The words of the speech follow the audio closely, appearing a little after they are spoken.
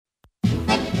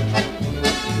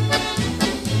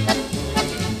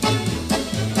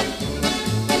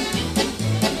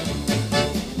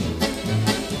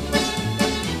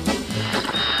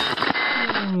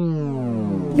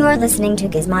You're listening to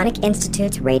Gizmonic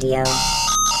Institute's radio. In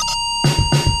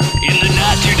the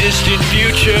not-too-distant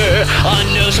future, on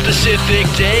no specific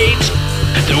date,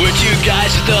 there were two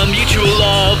guys with a mutual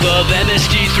love of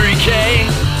MST3K.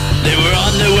 They were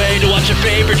on their way to watch their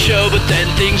favorite show, but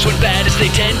then things went bad as they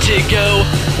tend to go.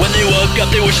 When they woke up,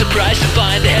 they were surprised to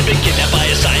find they had been kidnapped by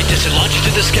a scientist and launched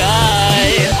into the sky.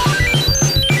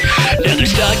 Now they're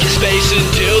stuck in space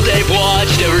until they've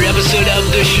watched every episode of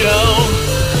the show.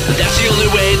 That's the only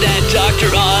way that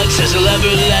Dr. Odd says he'll ever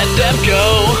let them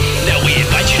go. Now we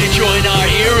invite you to join our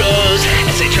heroes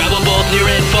as they travel both near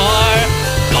and far,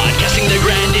 podcasting their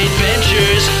grand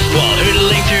adventures while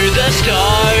hurtling through the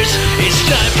stars. It's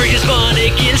time for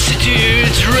Gizmonic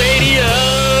Institute's radio.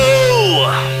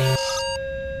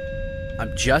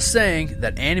 I'm just saying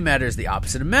that antimatter is the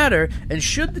opposite of matter, and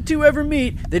should the two ever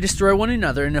meet, they destroy one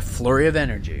another in a flurry of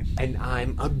energy. And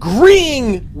I'm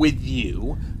agreeing with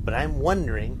you, but I'm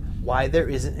wondering why there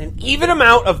isn't an even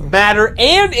amount of matter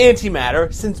and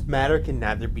antimatter, since matter can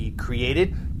neither be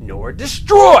created nor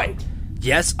destroyed.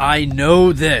 Yes, I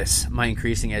know this. My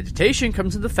increasing agitation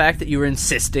comes from the fact that you are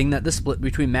insisting that the split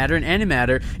between matter and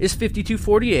antimatter is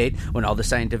 52-48, when all the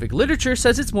scientific literature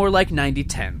says it's more like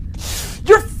 90-10.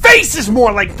 Your face is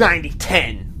more like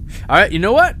 90-10. Alright, you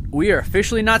know what? We are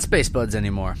officially not space buds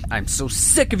anymore. I'm so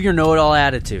sick of your know-it-all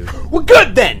attitude. Well,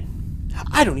 good then.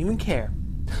 I don't even care.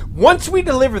 Once we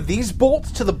deliver these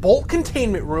bolts to the bolt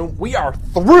containment room, we are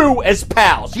through as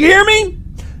pals. You hear me?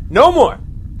 No more.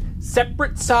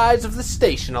 Separate sides of the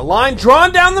station, a line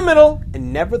drawn down the middle,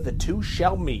 and never the two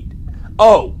shall meet.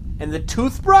 Oh, and the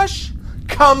toothbrush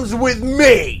comes with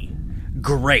me.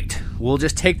 Great. We'll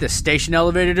just take the station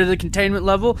elevator to the containment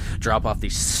level, drop off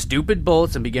these stupid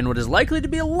bolts, and begin what is likely to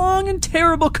be a long and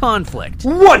terrible conflict.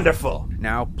 Wonderful.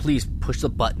 Now, please push the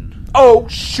button. Oh,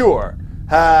 sure.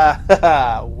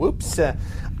 Whoops.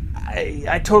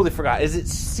 I totally forgot. Is it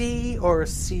C or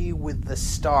C with the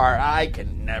star? I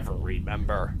can never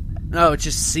remember. No, it's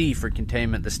just C for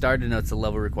containment. The star denotes the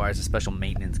level requires a special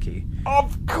maintenance key.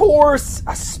 Of course!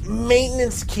 A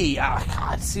maintenance key. Oh,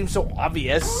 God, it seems so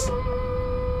obvious.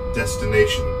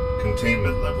 Destination,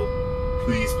 containment level.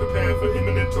 Please prepare for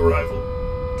imminent arrival.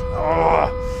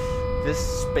 Ugh,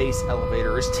 this space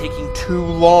elevator is taking too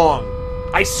long.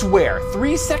 I swear,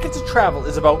 3 seconds of travel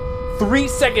is about 3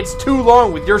 seconds too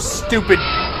long with your stupid...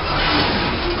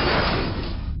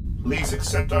 Please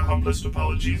accept our humblest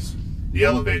apologies. The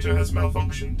elevator has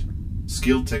malfunctioned.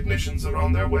 Skilled technicians are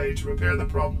on their way to repair the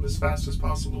problem as fast as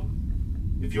possible.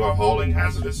 If you are hauling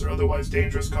hazardous or otherwise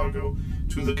dangerous cargo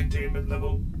to the containment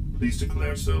level, please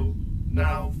declare so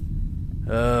now.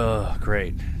 Oh,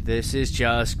 great. This is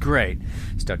just great.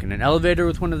 Stuck in an elevator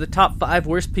with one of the top 5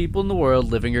 worst people in the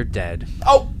world, living or dead.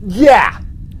 Oh, yeah!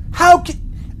 How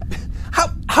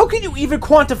can you even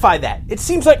quantify that? It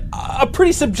seems like a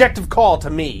pretty subjective call to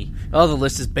me. Well, the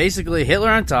list is basically Hitler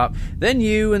on top, then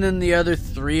you, and then the other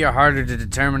 3 are harder to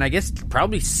determine. I guess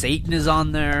probably Satan is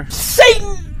on there.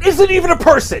 Satan isn't even a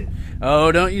person!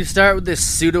 Oh, don't you start with this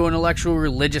pseudo-intellectual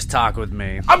religious talk with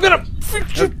me. I'm gonna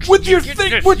fix you with your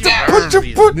thing with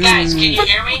the put. Guys, can you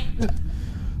hear me?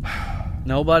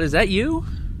 No, bud, is that you?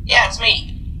 Yeah, it's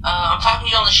me. I'm talking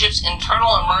to you on the ship's internal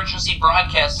emergency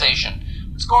broadcast station.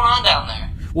 What's going on down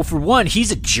there? Well, for one,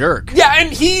 he's a jerk. Yeah,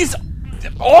 and he's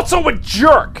also a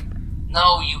jerk.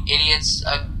 No, you idiots.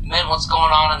 I meant what's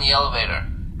going on in the elevator.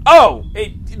 Oh,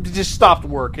 it just stopped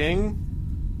working.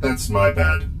 That's my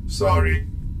bad. Sorry.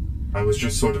 I was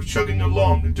just sort of chugging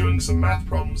along and doing some math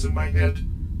problems in my head.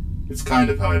 It's kind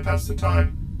of how I pass the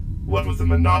time, what with the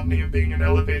monotony of being an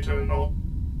elevator and all.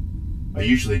 I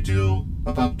usually do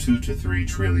about 2 to 3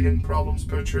 trillion problems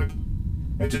per trip,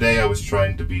 and today I was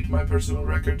trying to beat my personal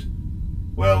record.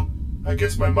 Well, I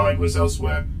guess my mind was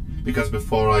elsewhere, because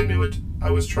before I knew it,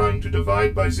 I was trying to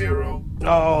divide by 0.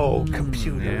 Oh,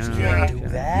 computers Yeah, can't do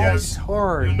that. yes, It's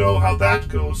hard. you know how that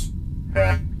goes.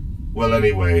 Heh. Well,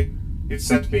 anyway, it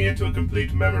sent me into a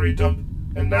complete memory dump,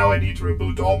 and now I need to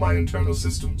reboot all my internal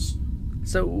systems.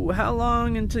 So, how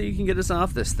long until you can get us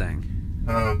off this thing?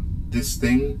 This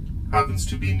thing happens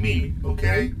to be me,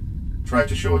 okay? Try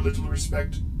to show a little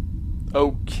respect.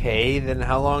 Okay, then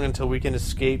how long until we can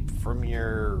escape from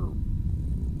your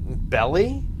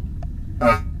belly?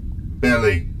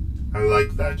 Belly. I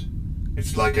like that.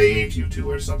 It's like I ate you two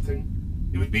or something.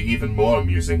 It would be even more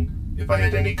amusing if I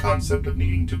had any concept of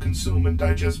needing to consume and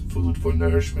digest food for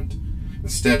nourishment,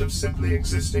 instead of simply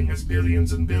existing as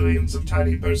billions and billions of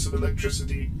tiny bursts of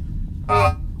electricity.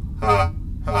 Ha, ha,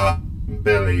 ha,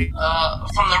 belly.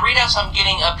 From the readouts I'm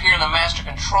getting up here in the master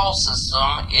control system,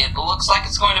 it looks like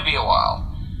it's going to be a while.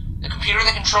 The computer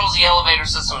that controls the elevator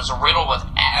system is riddled with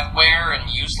adware and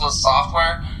useless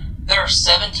software. there are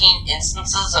 17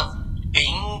 instances of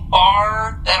Bing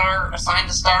bar that are assigned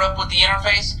to start up with the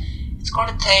interface, it's going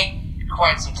to take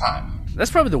quite some time. That's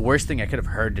probably the worst thing I could have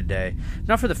heard today.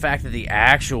 Not for the fact that the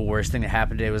actual worst thing that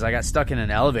happened today was I got stuck in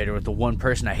an elevator with the one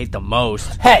person I hate the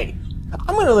most. Hey,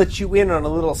 I'm going to let you in on a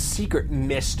little secret,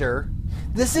 mister.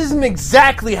 This isn't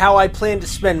exactly how I plan to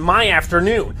spend my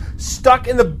afternoon, stuck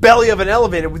in the belly of an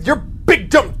elevator with your big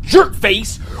dumb jerk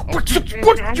face. What's your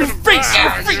face? Your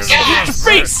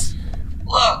face!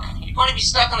 Look, you're going to be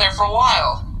stuck in there for a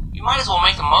while. You might as well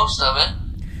make the most of it.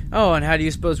 Oh, and how do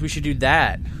you suppose we should do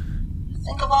that?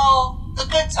 Think of all the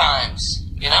good times,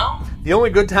 you know? The only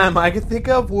good time I can think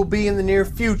of will be in the near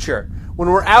future, when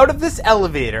we're out of this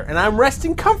elevator and I'm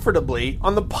resting comfortably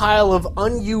on the pile of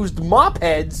unused mop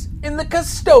heads in the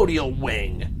custodial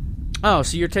wing. Oh,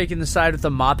 so you're taking the side with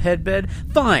the mop head bed?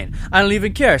 Fine. I don't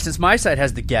even care, since my side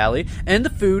has the galley, and the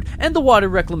food, and the water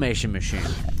reclamation machine.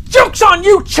 Joke's on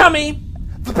you, chummy!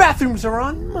 The bathrooms are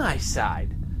on my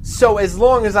side. So as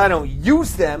long as I don't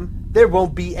use them, there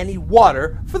won't be any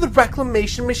water for the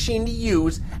reclamation machine to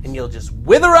use, and you'll just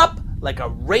wither up like a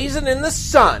raisin in the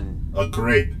sun. A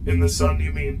grape in the sun,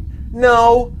 you mean?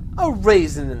 No, a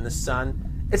raisin in the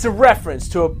sun. It's a reference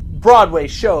to a Broadway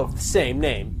show of the same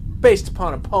name, based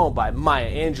upon a poem by Maya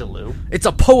Angelou. It's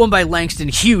a poem by Langston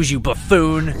Hughes, you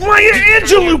buffoon. Maya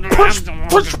Angelou! Punch,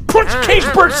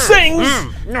 Caseburg sings!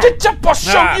 Get up, I'll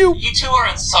show you! You two are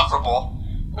insufferable.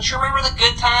 Don't you remember the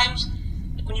good times?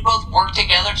 Like when you both worked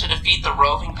together to defeat the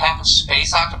roving pack of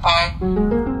space octopi?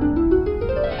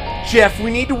 Jeff,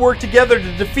 we need to work together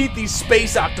to defeat these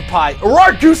space octopi, or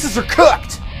our gooses are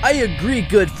cooked! I agree,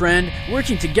 good friend.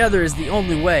 Working together is the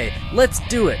only way. Let's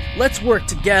do it. Let's work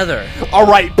together. All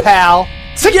right, pal.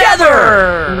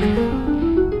 Together!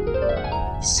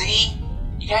 See?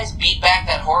 You guys beat back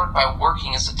that horde by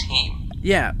working as a team.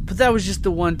 Yeah, but that was just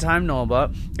the one time,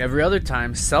 Nolba. Every other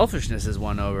time, selfishness is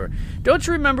won over. Don't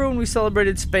you remember when we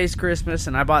celebrated Space Christmas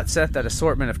and I bought Seth that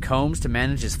assortment of combs to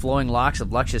manage his flowing locks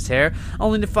of luscious hair,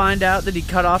 only to find out that he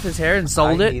cut off his hair and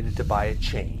sold I it? needed to buy a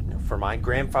chain for my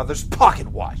grandfather's pocket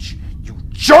watch. You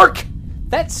jerk!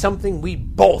 That's something we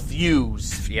both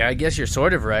use. Yeah, I guess you're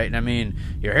sort of right. I mean,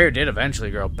 your hair did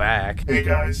eventually grow back. Hey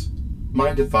guys,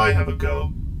 mind if I have a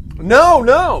go?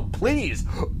 No, please.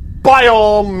 By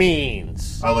all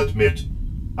means. I'll admit,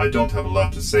 I don't have a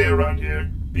lot to say around here,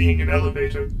 being an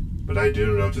elevator, but I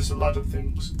do notice a lot of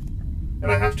things.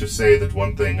 And I have to say that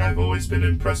one thing I've always been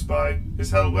impressed by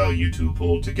is how well you two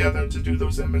pulled together to do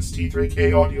those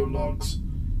MST3K audio logs.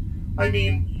 I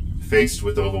mean, faced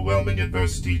with overwhelming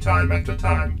adversity time after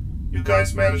time, you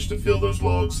guys managed to fill those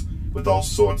logs with all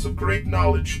sorts of great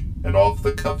knowledge and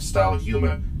off-the-cuff style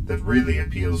humor that really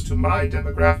appeals to my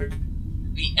demographic.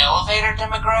 The elevator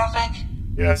demographic?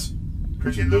 Yes,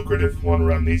 pretty lucrative one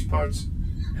around these parts.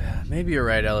 Maybe you're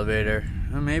right, Elevator.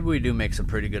 Maybe we do make some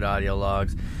pretty good audio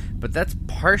logs, but that's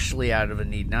partially out of a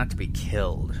need not to be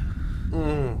killed.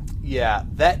 Yeah,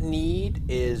 that need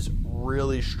is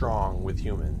really strong with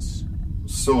humans.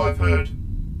 So I've heard.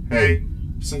 Hey,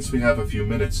 since we have a few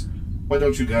minutes, why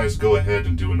don't you guys go ahead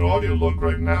and do an audio log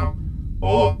right now?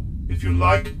 Or, if you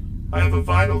like, I have a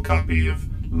vinyl copy of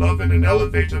Love in an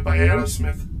Elevator by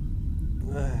Aerosmith.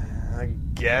 I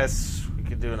guess we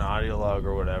could do an audio log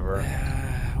or whatever.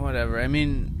 Whatever. I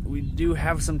mean, we do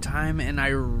have some time, and I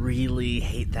really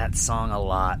hate that song a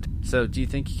lot. So, do you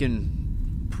think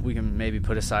we can maybe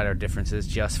put aside our differences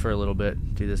just for a little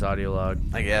bit, do this audio log?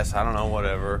 I guess. I don't know,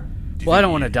 whatever. Well, I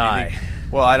don't want to die.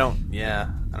 Well, I don't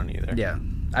either. Yeah.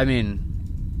 I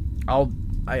mean,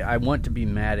 I want to be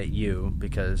mad at you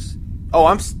because... Oh,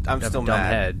 I'm you have still a dumb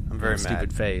mad. head, I'm very and a mad.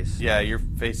 stupid face. Yeah, your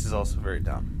face is also very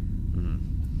dumb.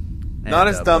 And, Not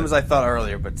as dumb but- as I thought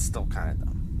earlier, but still kind of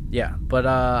dumb. Yeah, but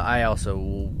I also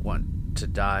want to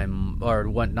die, or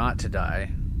want not to die.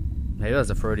 Maybe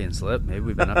that's a Freudian slip. Maybe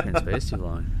we've been up here in space too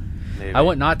long. Maybe. I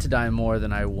want not to die more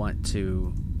than I want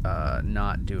to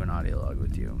not do an audio log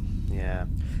with you. Yeah.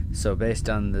 So based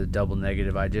on the double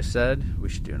negative I just said, we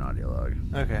should do an audio log.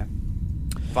 Okay.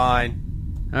 Fine.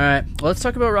 All right, well, let's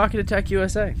talk about Rocket Attack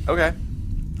USA. Okay.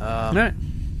 All right.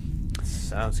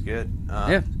 Sounds good.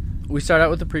 Yeah. We start out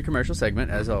with the pre-commercial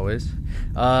segment, as always.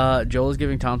 Joel is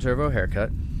giving Tom Servo a haircut.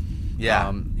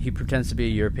 Yeah. He pretends to be a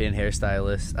European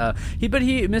hairstylist. But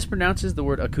he mispronounces the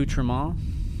word accoutrement.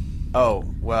 Oh,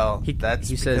 well, He that's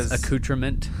says because-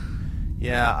 accoutrement.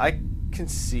 Yeah, I can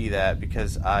see that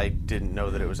because I didn't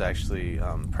know that it was actually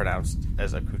pronounced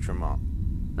as accoutrement.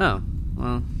 Oh,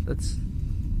 well,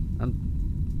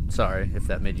 I'm sorry if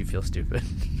that made you feel stupid.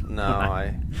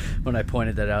 No, when I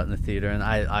pointed that out in the theater, and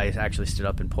I actually stood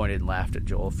up and pointed and laughed at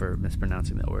Joel for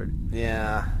mispronouncing that word.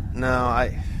 Yeah. No,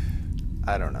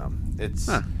 I don't know. It's.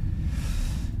 Huh.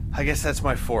 I guess that's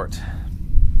my fort.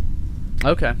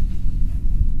 Okay.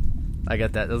 I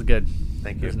got that. That was good.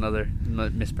 Thank you. There's another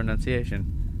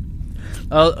mispronunciation.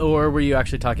 Or were you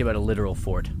actually talking about a literal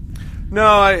fort? No,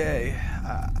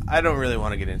 I don't really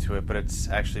want to get into it, but it's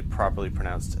actually properly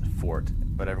pronounced fort,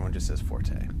 but everyone just says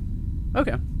forte.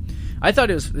 Okay. I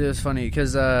thought it was funny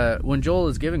because when Joel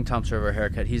is giving Tom Servo a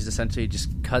haircut, he's essentially just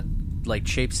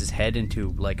shapes his head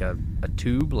into like a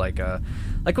tube, like one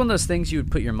of those things you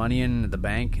would put your money in at the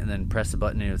bank and then press the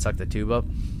button and it would suck the tube up.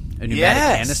 A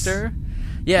pneumatic canister.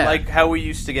 Yeah. Like how we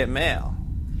used to get mail.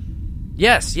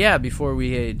 Yes, yeah, before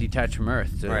we detached from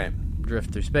Earth to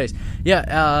drift through space.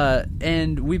 Yeah,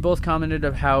 and we both commented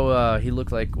of how he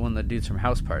looked like one of the dudes from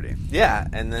House Party. Yeah,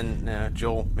 and then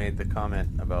Joel made the comment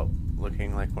about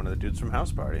looking like one of the dudes from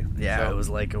House Party. Yeah, so, it was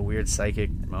like a weird psychic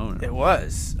moment. It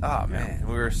was. Oh, man.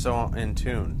 We were so in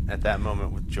tune at that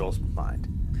moment with Joel's mind.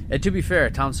 And to be fair,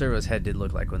 Tom Servo's head did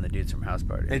look like one of the dudes from House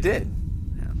Party. It did.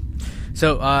 Yeah.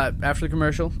 So, after the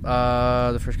commercial,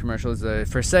 the first commercial is the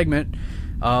first segment.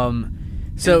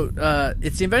 So,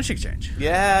 it's the Invention Exchange.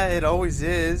 Yeah, it always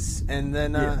is. And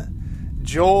then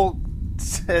Joel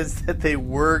says that they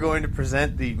were going to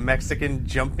present the Mexican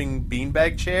jumping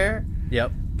beanbag chair.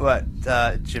 Yep. But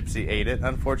Gypsy ate it,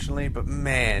 unfortunately. But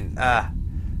man,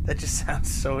 that just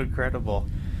sounds so incredible.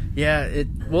 Yeah, it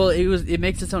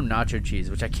makes its own nacho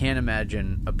cheese, which I can't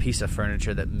imagine a piece of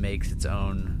furniture that makes its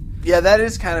own. Yeah, that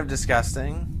is kind of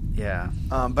disgusting. Yeah.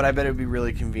 But I bet it would be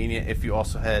really convenient if you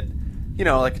also had,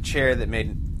 like a chair that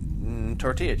made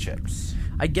tortilla chips.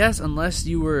 I guess unless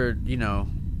you were,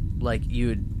 like you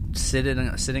would sitting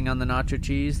on the nacho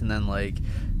cheese and then like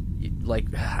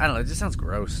I don't know, it just sounds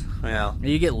gross. Well,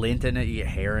 you get lint in it, you get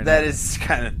hair in it. That is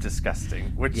kind of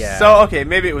disgusting. So okay,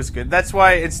 maybe it was good. That's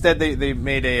why instead they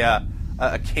made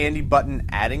a candy button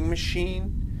adding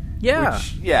machine.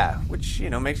 Yeah. Which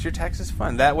makes your taxes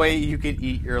fun. That way you could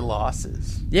eat your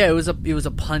losses. Yeah, it was a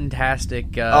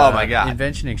puntastic oh my God.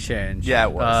 Invention Exchange. Yeah,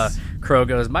 it was. Crow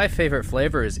goes, my favorite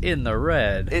flavor is in the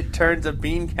red. It turns a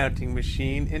bean counting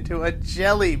machine into a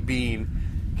jelly bean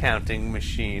counting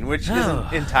machine, which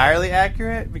isn't entirely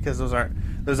accurate because those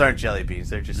aren't jelly beans.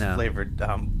 They're just flavored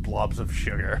blobs of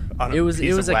sugar on a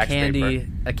piece of wax candy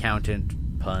paper.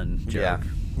 Accountant pun joke.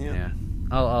 Yeah.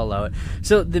 I'll allow it.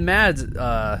 So the Mads,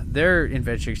 their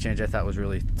Invention Exchange, I thought was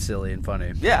really silly and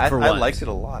funny. Yeah, I liked it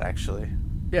a lot actually.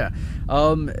 Yeah.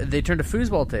 They turned a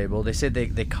foosball table. They said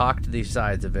they cocked the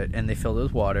sides of it and they filled it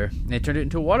with water. And they turned it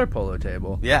into a water polo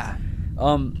table. Yeah.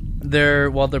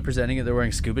 While they're presenting it, they're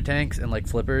wearing scuba tanks and like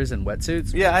flippers and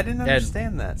wetsuits. Yeah, I didn't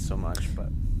understand that so much, but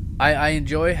I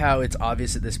enjoy how it's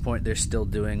obvious at this point they're still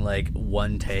doing like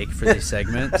one take for these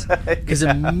segments because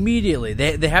immediately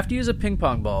they have to use a ping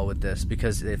pong ball with this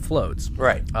because it floats.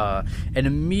 Right. And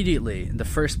immediately the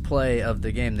first play of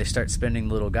the game they start spinning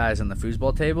little guys on the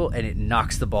foosball table and it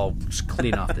knocks the ball just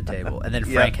clean off the table and then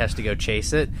Frank has to go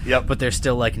chase it. Yep. But they're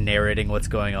still like narrating what's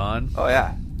going on. Oh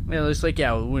yeah. Yeah, it's like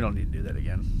we don't need to do that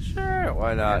again. Sure,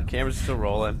 why not? Yeah. Camera's still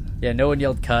rolling. Yeah, no one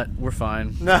yelled cut. We're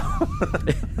fine. No.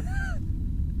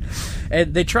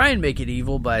 And they try and make it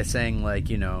evil by saying, like,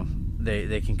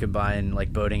 they can combine,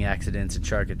 like, boating accidents and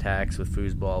shark attacks with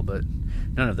foosball, but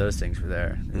none of those things were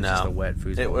there. It was just a wet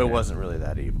foosball. It wasn't really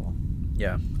that evil.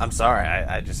 Yeah. I'm sorry.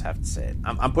 I just have to say it.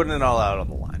 I'm putting it all out on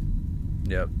the line.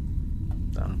 Yep.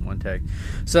 So, one take.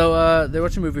 So, they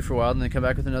watch a movie for a while, and they come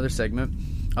back with another segment.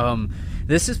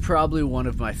 This is probably one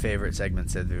of my favorite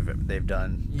segments that they've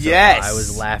done. So yes! I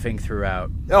was laughing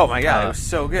throughout. Oh, my God. It was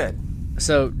so good.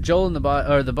 So Joel and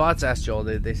the bots ask Joel.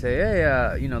 They say,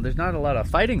 "Hey, there's not a lot of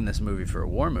fighting in this movie for a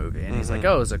war movie." And he's like,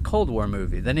 "Oh, it's a Cold War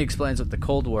movie." Then he explains what the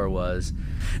Cold War was.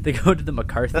 They go to the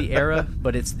McCarthy era,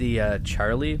 but it's the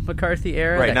Charlie McCarthy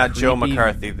era, right? Not Joe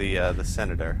McCarthy, the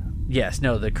senator. Yes,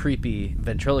 no, the creepy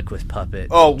ventriloquist puppet.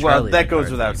 Oh well, Charlie that McCarthy.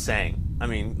 goes without saying. I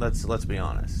mean, let's be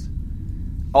honest.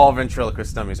 All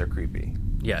ventriloquist dummies are creepy.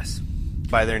 Yes,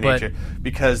 by their nature,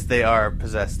 because they are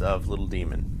possessed of little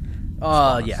demon.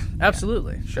 Yeah,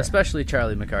 absolutely. Yeah, sure. Especially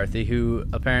Charlie McCarthy, who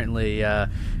apparently,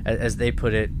 as they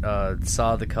put it,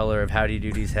 saw the color of Howdy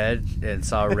Doody's head and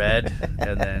saw red,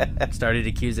 and then started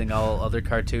accusing all other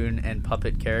cartoon and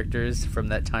puppet characters from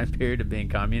that time period of being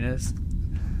communists.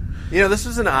 This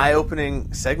was an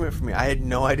eye-opening segment for me. I had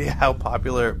no idea how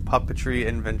popular puppetry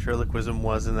and ventriloquism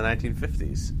was in the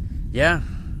 1950s. Yeah,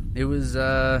 it was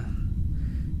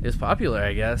popular,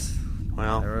 I guess.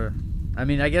 Well,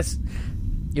 I guess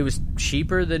it was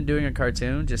cheaper than doing a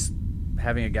cartoon, just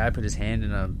having a guy put his hand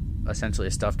in essentially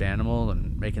a stuffed animal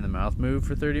and making the mouth move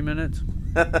for 30 minutes.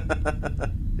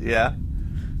 Yeah.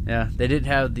 Yeah, they didn't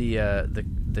have the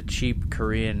the cheap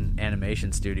Korean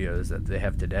animation studios that they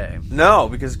have today. No,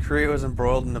 because Korea was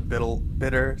embroiled in a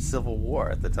bitter civil war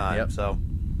at the time. Yep. So,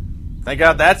 thank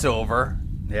God that's over.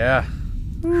 Yeah.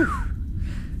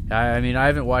 I mean, I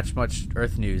haven't watched much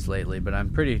Earth news lately, but I'm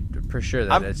pretty sure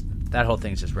that that whole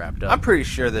thing's just wrapped up. I'm pretty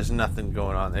sure there's nothing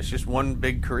going on. There's just one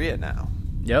big Korea now.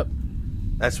 Yep.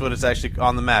 That's what it's actually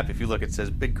on the map. If you look, it says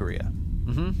Big Korea.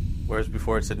 Mm-hmm. Whereas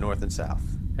before it said North and South.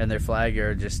 And their flag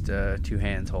are just 2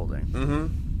 hands holding.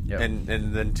 Mm-hmm. Yep.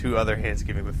 And then 2 other hands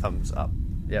giving the thumbs up.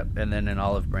 Yep. And then an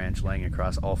olive branch laying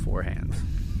across all 4 hands.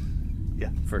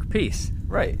 Yeah. For peace.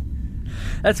 Right.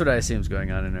 That's what I assume is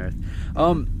going on in Earth.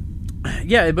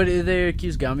 Yeah, but they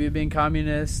accuse Gumby of being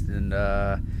communist, and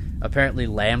apparently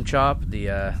Lamb Chop,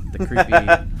 the creepy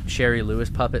Sherry Lewis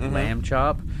puppet Lamb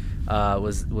Chop,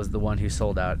 was the one who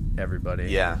sold out everybody.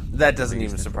 Yeah, that doesn't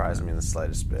even surprise me in the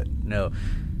slightest bit. No,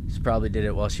 she probably did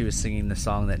it while she was singing the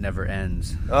song that never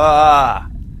ends.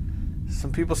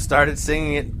 Some people started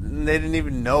singing it, and they didn't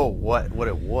even know what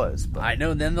it was. But. I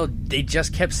know, and then they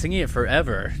just kept singing it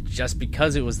forever, just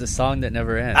because it was the song that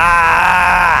never ends.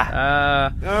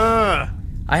 I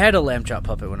had a Lamb Chop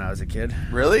puppet when I was a kid.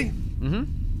 Really?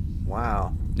 Mm-hmm.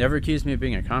 Wow. Never accused me of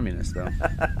being a communist, though.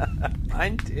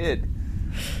 Mine did.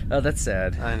 Oh, that's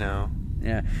sad. I know.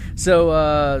 Yeah. So,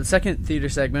 the second theater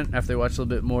segment, after they watch a little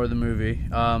bit more of the movie,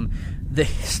 they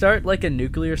start like a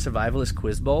nuclear survivalist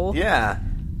quiz bowl. Yeah.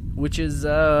 Which is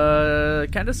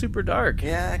kind of super dark.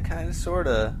 Yeah, kind of, sort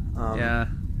of. Yeah.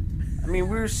 I mean,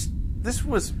 this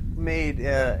was made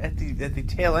at the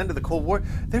tail end of the Cold War.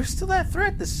 There's still that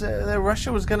threat that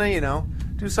Russia was going to,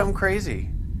 do something crazy.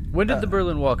 When did the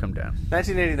Berlin Wall come down?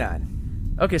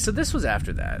 1989. Okay, so this was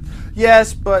after that.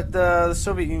 Yes, but the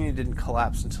Soviet Union didn't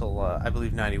collapse until, I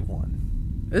believe, 91.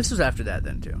 This was after that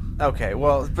then, too. Okay,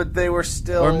 well, but they were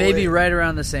still... Or maybe right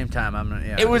around the same time.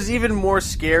 It was even more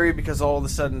scary because all of a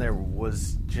sudden there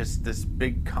was just this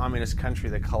big communist country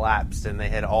that collapsed, and they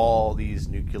had all these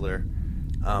nuclear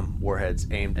warheads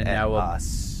aimed at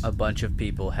us. A bunch of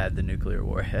people had the nuclear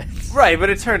warheads. Right, but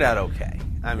it turned out okay.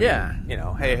 I mean, yeah.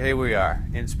 Hey, we are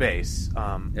in space.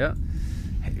 Yeah.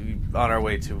 On our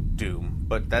way to doom,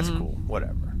 but that's cool.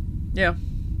 Whatever. Yeah.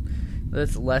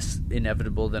 That's less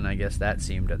inevitable than I guess that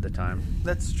seemed at the time.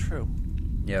 That's true.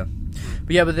 Yeah.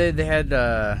 But they had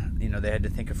they had to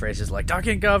think of phrases like "duck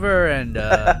and cover" and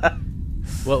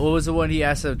what was the one he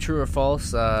asked of true or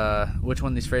false? Which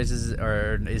one of these phrases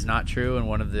is not true? And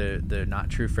one of the not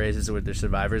true phrases with the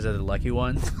survivors are the lucky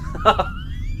ones. Oh,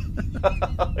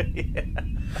 yeah.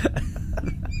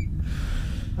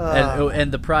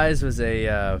 And the prize was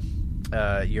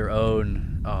your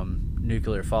own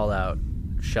nuclear fallout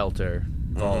shelter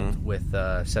vault with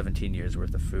 17 years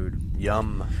worth of food.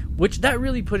 Yum. Which that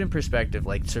really put in perspective,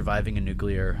 like surviving a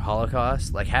nuclear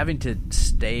holocaust, like having to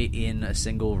stay in a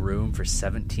single room for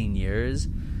 17 years.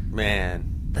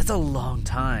 Man, that's a long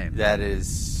time.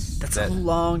 That's a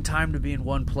long time to be in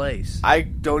one place. I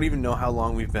don't even know how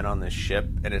long we've been on this ship,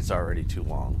 and it's already too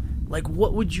long. Like,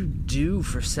 what would you do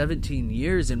for 17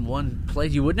 years in one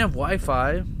place? You wouldn't have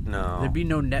Wi-Fi. No. There'd be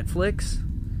no Netflix.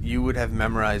 You would have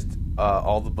memorized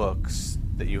all the books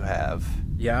that you have.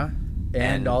 Yeah.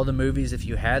 And all the movies if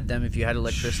you had them, if you had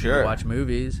electricity to watch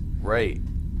movies. Right.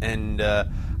 And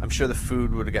I'm sure the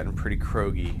food would have gotten pretty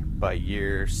croaky by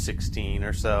year 16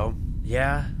 or so.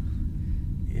 Yeah.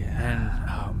 Yeah. And,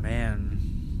 oh, man.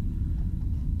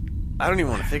 I don't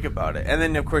even want to think about it. And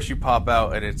then, of course, you pop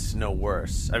out and it's no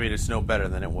worse. I mean, it's no better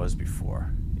than it was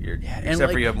before.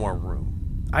 Except for you have more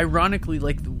room. Ironically,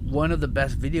 like, one of the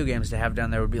best video games to have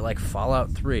down there would be, like,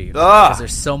 Fallout 3. Because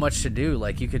there's so much to do.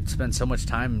 Like, you could spend so much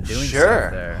time doing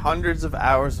stuff there. Hundreds of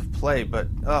hours of play, but,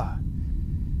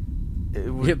 it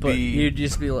would be... You'd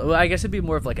just be... Well, I guess it'd be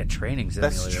more of, like, a training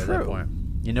simulator That's true. at that point.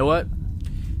 You know what?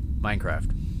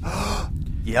 Minecraft.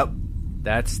 Yep.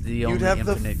 That's the only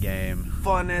infinite game.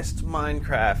 Funnest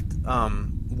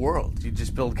Minecraft world. You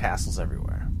just build castles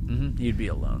everywhere. Mm-hmm. You'd be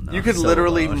alone, though. You could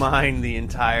literally mine the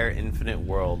entire infinite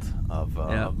world of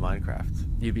Minecraft.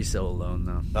 You'd be so alone,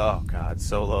 though. Oh, God,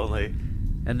 so lonely.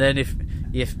 And then if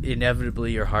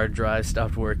inevitably your hard drive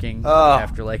stopped working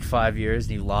after like 5 years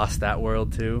and you lost that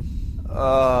world, too.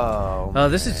 Oh,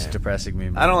 this is just depressing me,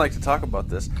 man. I don't like to talk about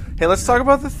this. Hey, let's talk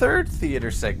about the third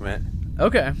theater segment.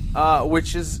 Okay.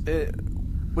 Which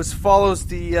follows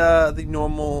the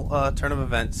normal turn of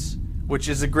events, which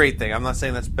is a great thing. I'm not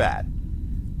saying that's bad,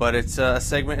 but it's a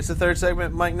segment. It's the third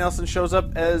segment. Mike Nelson shows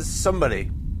up as somebody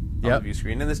on the view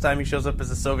screen, and this time he shows up as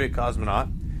a Soviet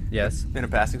cosmonaut. Yes. In a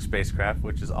passing spacecraft,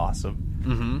 which is awesome.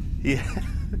 Mm-hmm.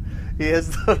 He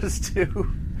has those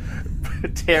two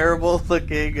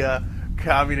terrible-looking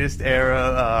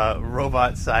communist-era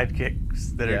robot sidekick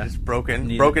trucks that are just broken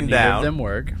Neither down. of them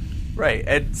work. Right,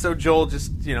 and so Joel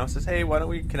just says, "Hey, why don't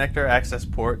we connect our access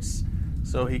ports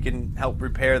so he can help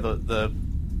repair the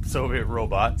Soviet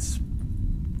robots?"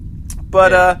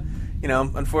 But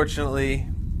unfortunately,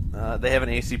 they have an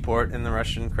AC port, and the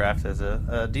Russian craft has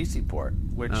a DC port,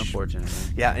 which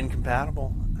Unfortunately,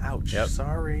 incompatible. Ouch. Yep.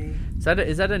 Sorry.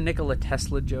 is that a Nikola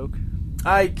Tesla joke?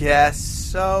 I guess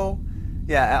so.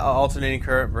 Yeah, alternating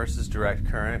current versus direct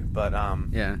current, but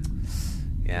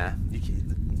Yeah.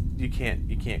 you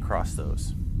can't cross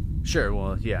those. Sure.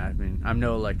 Well, yeah. I mean, I'm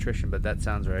no electrician, but that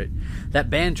sounds right.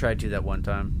 That band tried to that one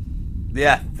time.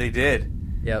 Yeah, they did.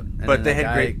 Yep. And But then they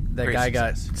that had great guy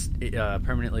got success.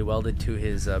 permanently welded to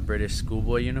his British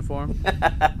schoolboy uniform.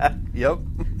 Yep.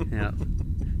 Yeah.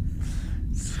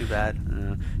 It's too bad.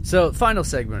 So, final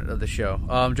segment of the show.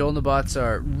 Joel and the Bots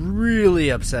are really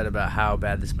upset about how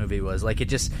bad this movie was. Like, it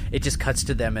just cuts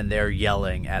to them and they're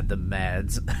yelling at the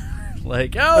Mads.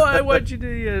 Like, oh, I want you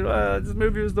to. This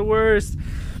movie was the worst.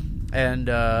 And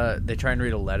they try and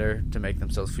read a letter to make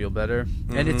themselves feel better.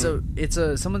 And it's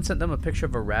a someone sent them a picture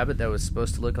of a rabbit that was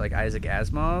supposed to look like Isaac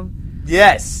Asimov.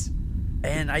 Yes.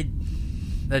 And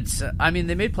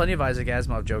they made plenty of Isaac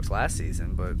Asimov jokes last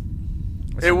season, but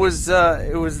It was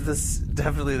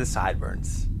definitely the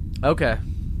sideburns. okay.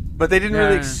 But they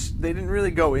didn't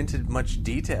really go into much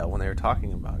detail when they were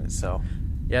talking about it. So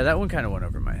Yeah, that one kind of went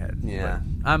over my head. Yeah.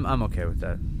 But I'm okay with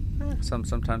that.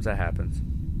 Sometimes that happens.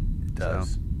 it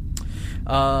does.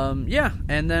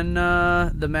 And then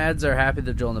the Mads are happy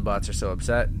that Joel and the Bots are so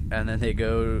upset, and then they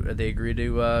agree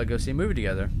to go see a movie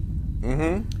together.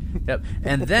 Mm-hmm. Yep.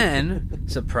 And then,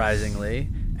 surprisingly,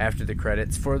 after the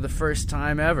credits, for the first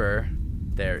time ever,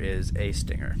 there is a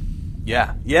stinger.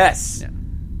 Yeah. Yes. Yeah.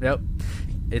 Yep.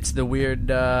 It's the weird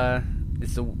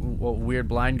weird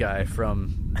blind guy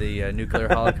from the nuclear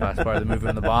holocaust part of the movie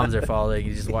when the bombs are falling.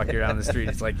 You just walk around the street.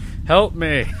 It's like, help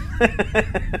me.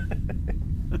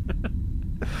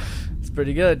 It's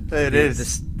pretty good. It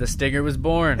is. The stinger was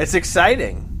born. It's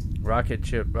exciting.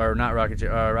 Rocket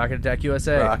Attack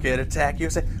USA. Rocket Attack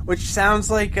USA, which sounds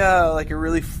like a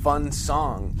really fun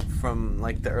song from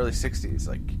like the early '60s,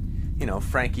 like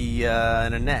Frankie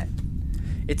and Annette.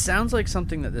 It sounds like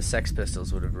something that the Sex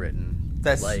Pistols would have written.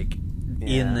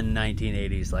 In the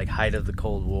 1980s, like height of the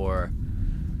Cold War.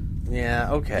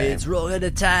 Yeah. Okay. It's Rocket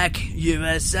Attack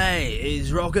USA.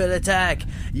 It's Rocket Attack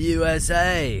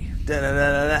USA.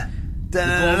 Da-da-da-da-da. The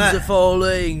bombs are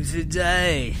falling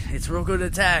today. It's Rocket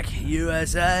Attack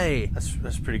USA.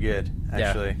 That's pretty good,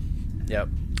 actually. Yep.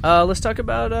 Let's talk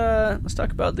about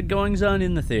the goings on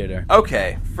in the theater.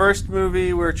 Okay, first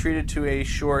movie, we're treated to a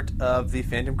short of the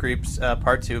Phantom Creeps,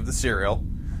 part 2 of the serial.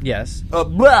 Yes.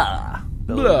 Blah.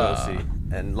 Bela Blah.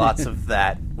 Lugosi, and lots of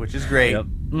that, which is great. Yep.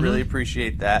 Mm-hmm. Really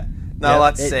appreciate that. Not a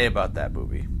lot to say about that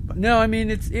movie. But No, I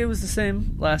mean it was the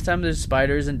same last time. There's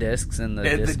spiders and discs, and the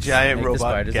discs giant make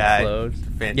robot the spiders guy, explode.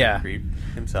 Phantom Creep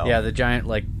himself. Yeah, the giant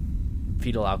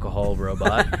fetal alcohol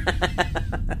robot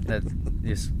that's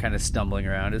just kind of stumbling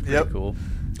around. It's pretty cool.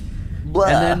 Blah.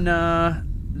 And then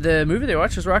the movie they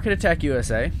watched was Rocket Attack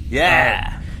USA.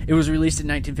 Yeah. It was released in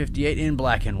 1958 in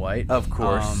black and white. Of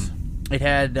course. It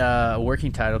had a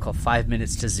working title called 5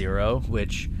 Minutes to Zero,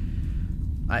 which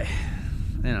I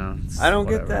don't whatever.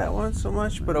 Get that one so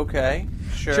much, but okay.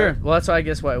 Sure. Well, that's I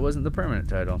guess why it wasn't the permanent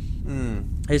title.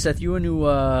 Hey Seth, you want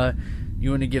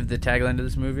to give the tagline to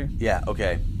this movie? Yeah.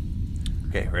 Okay.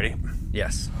 Okay. Ready?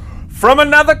 Yes. From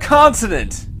another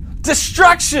continent,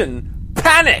 destruction,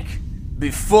 panic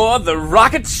before the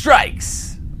rocket strikes.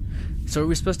 So are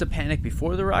we supposed to panic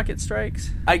before the rocket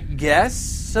strikes? I guess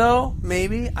so.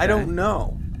 Maybe. I don't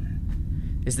know.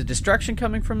 Is the destruction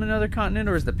coming from another continent,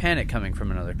 or is the panic coming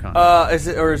from another continent?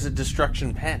 Is it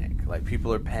destruction panic? Like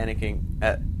people are panicking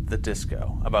at the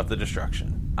disco about the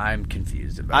destruction. I'm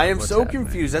confused about. I am what's so happening.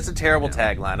 confused. That's a terrible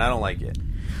tagline. I don't like it.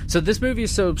 So this movie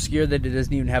is so obscure that it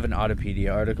doesn't even have an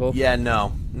Autopedia article. Yeah.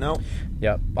 No.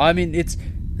 Yeah. I mean, it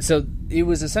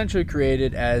was essentially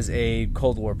created as a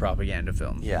Cold War propaganda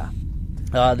film. Yeah.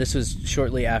 This was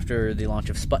shortly after the launch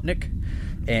of Sputnik,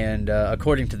 and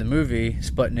according to the movie,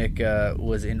 Sputnik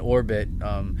was in orbit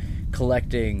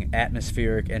collecting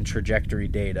atmospheric and trajectory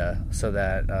data so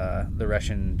that the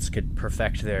Russians could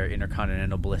perfect their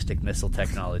intercontinental ballistic missile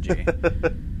technology.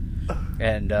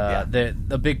 And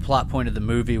the big plot point of the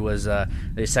movie was the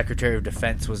Secretary of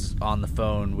Defense was on the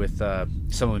phone with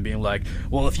someone being like,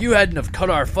 well, if you hadn't have cut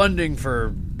our funding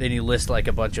for... Then he lists like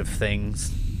a bunch of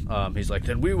things. He's like,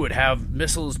 then we would have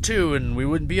missiles too, and we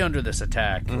wouldn't be under this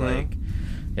attack. So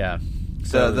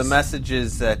the message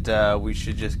is that we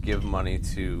should just give money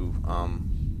to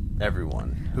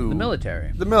everyone who The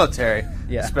military. the military,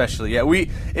 Yeah. especially. Yeah,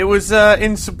 it was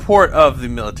in support of the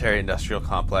military-industrial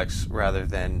complex rather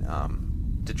than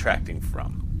detracting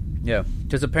from. Yeah,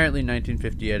 because apparently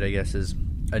 1958, I guess, is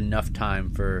enough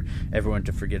time for everyone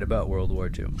to forget about World War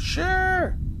II.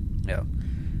 Sure, Yeah.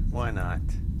 why not?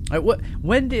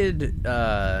 When did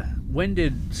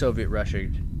Soviet Russia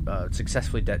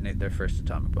successfully detonate their first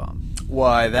atomic bomb?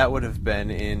 Why, that would have been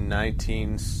in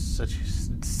such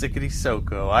sickety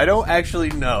soko. I don't actually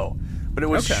know, but it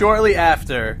was Okay. shortly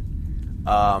after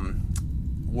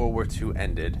World War II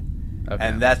ended, Okay.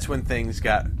 and that's when things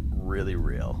got really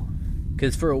real.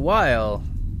 Because for a while,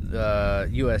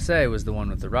 USA was the one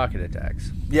with the rocket attacks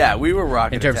Yeah, we were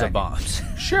rocket in terms of attacking. bombs.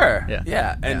 Sure.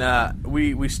 Yeah. And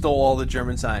we stole all the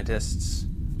German scientists,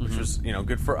 which was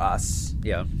good for us.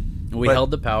 Yeah, we But-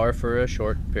 held the power for a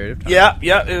short period of time.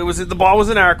 Yeah. It was the ball was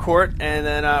in our court, and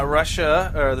then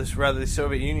Russia, or the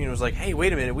Soviet Union, was like, "Hey,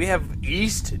 wait a minute, we have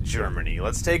East Germany.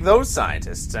 Let's take those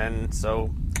scientists." And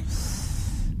so,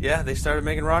 yeah, they started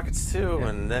making rockets too,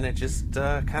 and then it just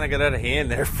kind of got out of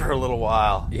hand there for a little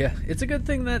while. Yeah, it's a good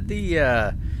thing that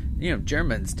the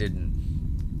Germans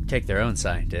didn't take their own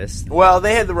scientists. Well,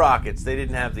 they had the rockets; they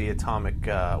didn't have the atomic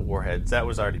warheads. That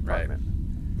was already Right. permanent.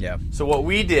 Yeah, So what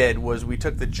we did was we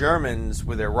took the Germans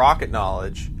with their rocket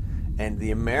knowledge and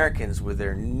the Americans with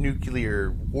their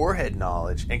nuclear warhead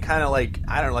knowledge and kind of like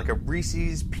a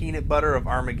Reese's peanut butter of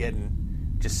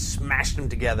Armageddon, just smashed them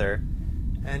together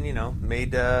and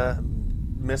made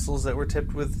missiles that were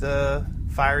tipped with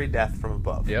fiery death from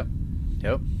above. yep.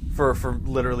 For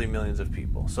literally millions of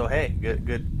people. So hey,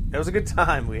 good. That was a good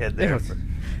time we had there.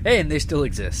 Hey, and they still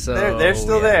exist. So They're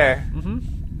still there.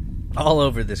 all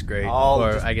over this great.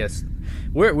 I guess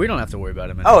we don't have to worry about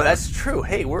them anymore. Oh, that's true.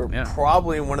 Hey, we're Yeah.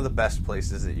 probably in one of the best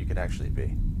places that you could actually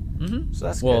be. Mhm. So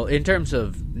that's well, good. in terms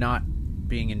of not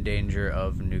being in danger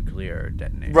of nuclear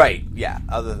detonation. Right, yeah.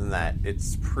 Other than that,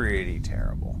 it's pretty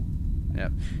terrible.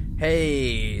 Yep.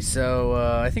 Hey, so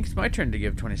I think it's my turn to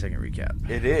give 20-second recap.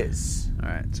 It is. All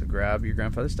right, so grab your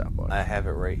grandfather's stopwatch. I have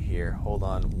it right here. Hold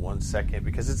on 1 second,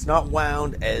 because it's not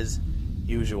wound as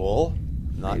usual.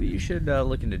 Maybe you should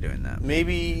look into doing that.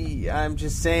 Maybe I'm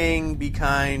just saying, be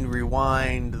kind,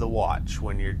 rewind the watch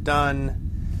when you're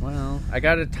done. Well, I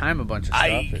got to time a bunch of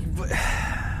stuff.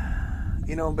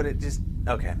 But it just...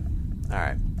 Okay. All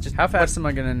right. Just How fast am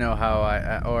I going to know how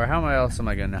how else am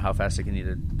I going to know how fast I can eat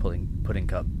a pudding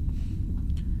cup?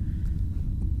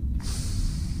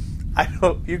 I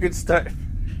don't... You could start...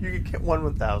 You could get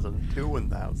 1,000, 2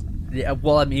 1,000. Yeah,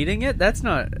 while I'm eating it, that's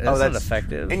not not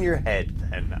effective. In your head,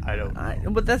 then. I don't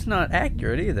know. But that's not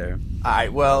accurate either. All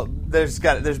right, well, there's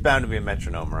bound to be a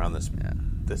metronome around this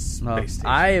this Well, space station.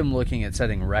 I am looking at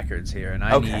setting records here, and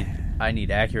Okay. I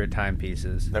need accurate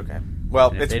timepieces. Okay. Well,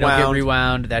 And if it's they don't wound. get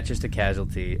rewound, that's just a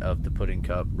casualty of the pudding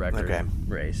cup record Okay.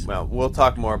 race. Well, we'll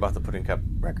talk more about the pudding cup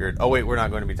record. Oh, wait, we're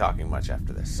not going to be talking much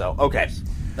after this. So, okay.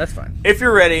 That's fine. If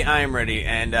you're ready, I am ready.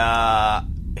 And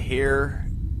here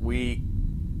we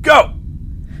go.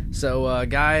 So a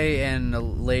guy and a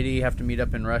lady have to meet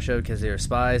up in Russia because they're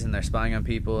spies and they're spying on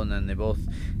people, and then they both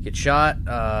get shot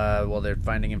while they're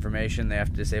finding information. They have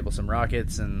to disable some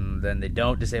rockets, and then they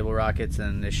don't disable rockets,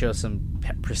 and they show some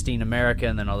pristine America,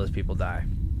 and then all those people die.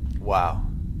 Wow.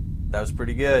 That was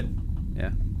pretty good.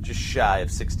 Yeah. Just shy of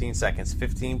 16 seconds.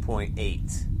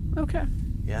 15.8. Okay.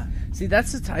 Yeah. See,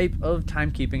 that's the type of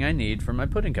timekeeping I need for my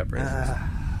pudding cup races.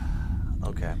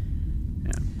 Okay.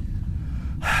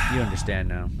 You understand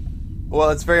now. Well,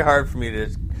 it's very hard for me to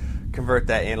convert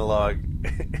that analog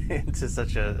into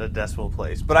such a decimal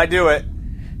place. But I do it.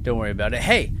 Don't worry about it.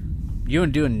 Hey, you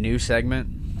want to do a new segment?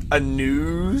 A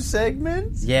new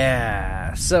segment?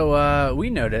 Yeah. So we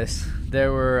noticed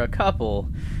there were a couple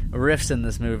riffs in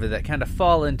this movie that kind of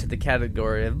fall into the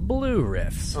category of blue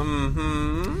riffs.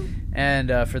 Mm-hmm.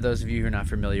 And for those of you who are not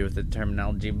familiar with the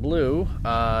terminology blue,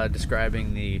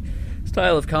 describing the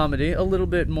style of comedy, a little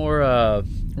bit more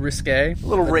risque. A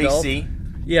little adult. racy.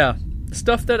 Yeah.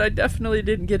 Stuff that I definitely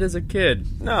didn't get as a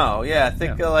kid. No, yeah,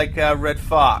 think of like Red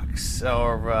Fox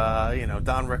or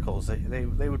Don Rickles.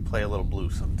 They would play a little blue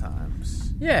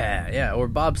sometimes. Yeah, or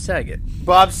Bob Saget.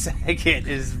 Bob Saget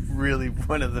is really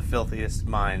one of the filthiest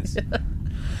minds.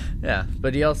 Yeah,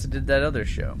 but he also did that other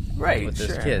show. Right, with his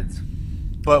sure. kids.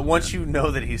 But once you know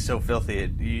that he's so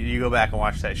filthy, you go back and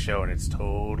watch that show and it's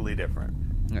totally different.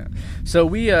 Yeah.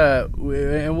 So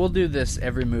and we'll do this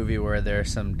every movie where there are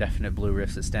some definite blue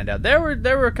riffs that stand out. There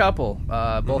were a couple,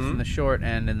 both in the short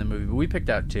and in the movie, but we picked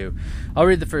out two. I'll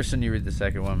read the first one, you read the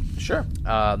second one. Sure.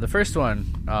 The first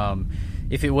one,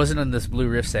 if it wasn't on this blue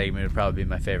riff segment, it would probably be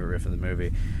my favorite riff of the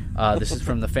movie. This is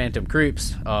from The Phantom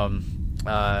Creeps.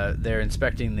 they're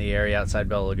inspecting the area outside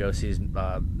Bela Lugosi's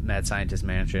mad scientist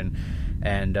mansion,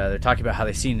 and they're talking about how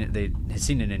they had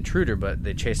seen an intruder, but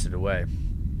they chased it away.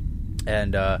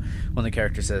 And one of the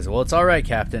characters says, "Well, it's all right,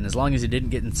 Captain, as long as he didn't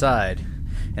get inside."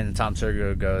 And then Tom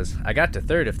Sergo goes, "I got to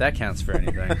third, if that counts for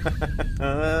anything."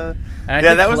 And I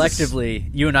think that was collectively,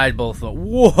 you and I both went,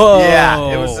 "Whoa!"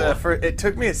 Yeah, it was. It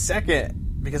took me a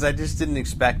second because I just didn't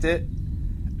expect it,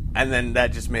 and then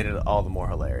that just made it all the more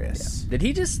hilarious. Did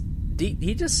he just?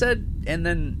 He just said, and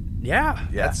then yeah.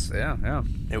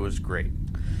 It was great.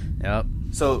 Yep.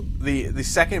 So the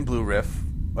second blue riff,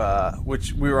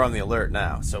 which we were on the alert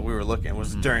now, so we were looking,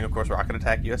 was during, of course, Rocket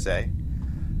Attack USA.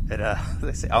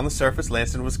 They say, on the surface,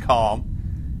 Lanston was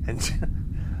calm,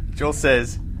 and Joel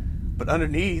says, but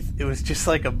underneath, it was just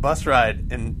like a bus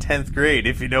ride in 10th grade,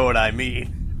 if you know what I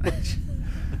mean.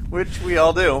 Which we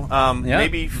all do.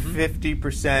 Maybe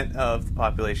 50% of the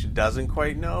population doesn't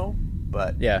quite know,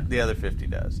 but the other 50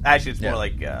 does. Actually, it's more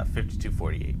like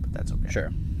 52-48, but that's okay.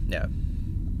 Sure. Yeah.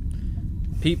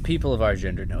 People of our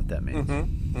gender know what that means.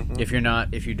 If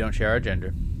you don't share our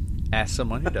gender, ask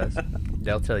someone who does.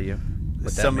 They'll tell you.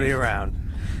 Somebody around.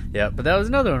 Yeah, but that was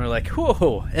another one. We're like,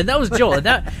 whoa, and that was Joel, and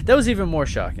that was even more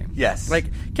shocking. Yes, like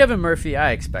Kevin Murphy,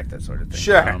 I expect that sort of thing.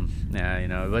 Sure.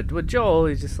 Yeah, but with Joel,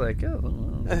 he's just like,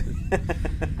 oh,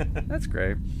 that's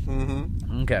great.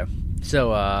 Okay,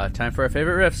 so time for our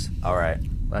favorite riffs. All right.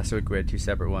 Last week we had two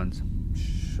separate ones.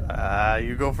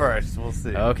 You go first. We'll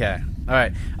see. Okay. All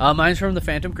right. Mine's from the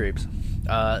Phantom Creeps.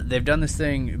 They've done this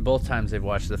thing both times they've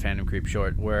watched the Phantom Creep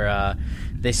short, where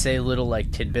they say little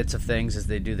like tidbits of things as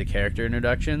they do the character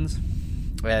introductions,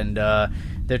 and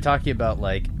they're talking about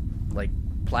like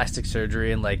plastic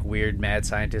surgery and like weird mad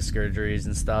scientist surgeries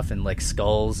and stuff, and like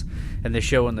skulls, and they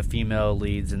show one of the female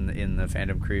leads in the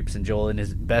Phantom Creeps, and Joel in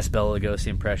his best Bela Lugosi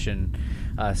impression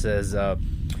says,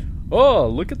 "Oh,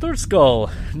 look at their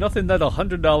skull! Nothing that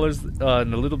 $100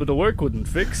 and a little bit of work wouldn't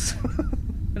fix."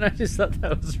 And I just thought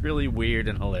that was really weird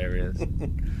and hilarious.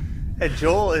 And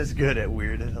Joel is good at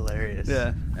weird and hilarious.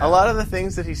 Yeah. A lot of the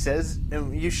things that he says,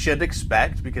 you should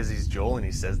expect because he's Joel and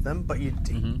he says them, but he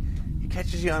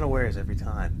catches you unawares every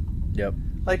time. Yep.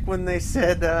 Like when they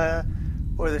said,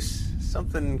 boy, there's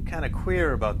something kind of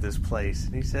queer about this place.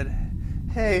 And he said,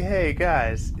 hey,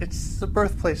 guys, it's the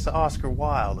birthplace of Oscar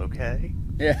Wilde, okay?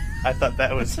 Yeah. I thought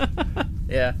that was...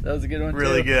 Yeah, that was a good one,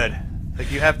 really too. good. Like,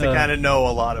 you have to kind of know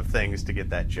a lot of things to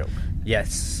get that joke.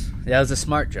 Yes. Yeah, it was a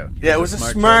smart joke. Yeah, it was a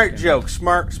smart joke.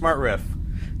 Smart riff.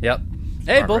 Yep.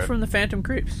 Hey, Smart both riff. from the Phantom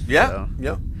Creeps. Yeah, So.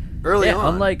 yep. Early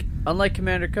on. Unlike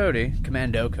Commando Cody,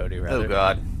 rather. Oh,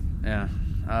 God. Yeah.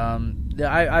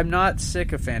 I'm not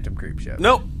sick of Phantom Creeps yet.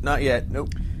 Nope, not yet. Nope.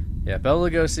 Yeah, Bela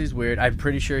Lugosi's weird. I'm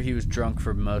pretty sure he was drunk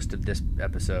for most of this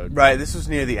episode. Right, this was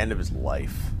near the end of his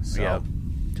life. So. Yep.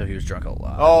 So he was drunk a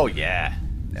lot. Oh, yeah.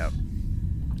 Yep.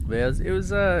 But it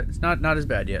was it's not as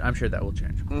bad yet. I'm sure that will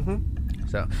change. Mm-hmm.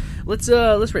 So let's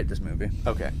rate this movie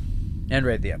Okay. and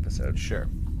rate the episode. Sure.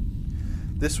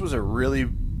 This was a really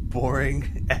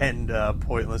boring and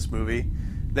pointless movie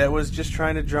that was just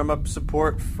trying to drum up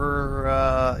support for,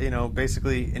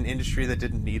 basically an industry that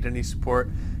didn't need any support.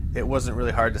 It wasn't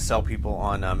really hard to sell people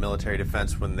on military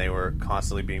defense when they were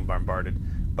constantly being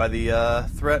bombarded by the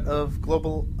threat of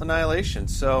global annihilation.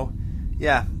 So,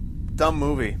 yeah, dumb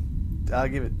movie. I'll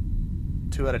give it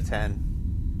 2 out of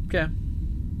 10. Okay.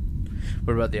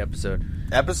 What about the episode?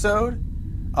 Episode?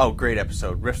 Oh, great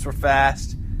episode. Riffs were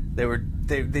fast.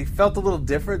 They felt a little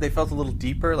different. They felt a little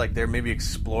deeper. Like they're maybe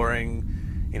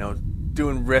exploring,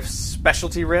 doing riffs,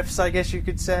 specialty riffs, I guess you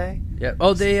could say. Yeah.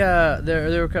 Oh, they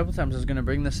there were a couple times I was going to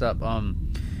bring this up.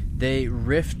 They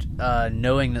riffed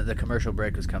knowing that the commercial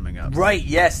break was coming up. Right.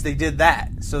 Yes, they did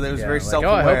that. So they was very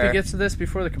self-aware. I hope he gets to this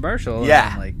before the commercial.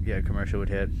 Yeah. And then, commercial would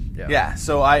hit. Yeah. Yeah.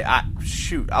 So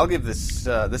I'll give this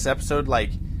episode I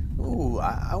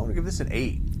want to give this an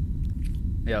 8.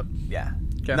 Yep. Yeah.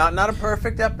 Okay. Not a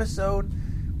perfect episode.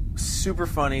 Super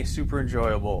funny, super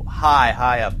enjoyable.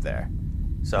 High up there.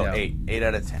 So Yeah. 8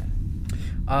 out of 10.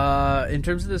 In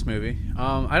terms of this movie,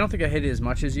 I don't think I hated it as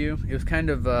much as you. It was kind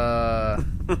of I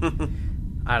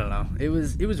don't know. It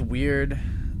was weird.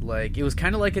 Like it was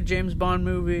kind of like a James Bond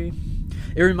movie.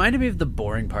 It reminded me of the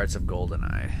boring parts of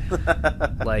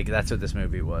GoldenEye. Like that's what this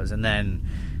movie was. And then,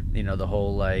 the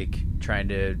whole like trying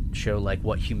to show like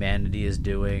what humanity is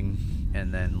doing,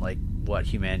 and then like what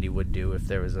humanity would do if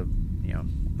there was a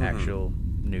actual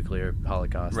nuclear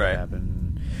holocaust that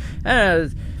happened.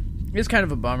 It was kind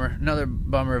of a bummer. Another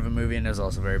bummer of a movie, and it was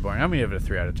also very boring. I'm going to give it a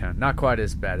 3 out of 10. Not quite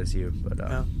as bad as you, but...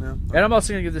 No. And I'm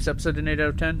also going to give this episode an 8 out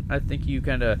of 10. I think you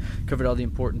kind of covered all the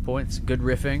important points. Good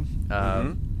riffing.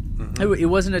 And It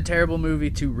wasn't a terrible movie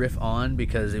to riff on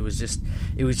because it was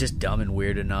just dumb and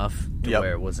weird enough to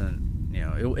where it wasn't,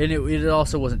 it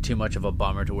also wasn't too much of a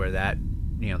bummer to where that,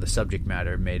 the subject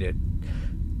matter made it,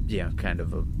 kind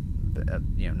of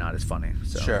not as funny.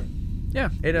 So. Sure. Yeah,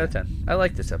 8 out of 10. I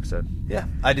like this episode. Yeah,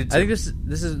 I did too. I think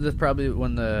this is probably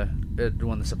one of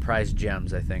the surprise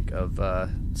gems, I think, of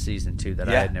season 2 that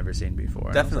I had never seen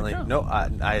before. Definitely. I was like,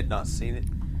 oh. No, I had not seen it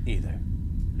either.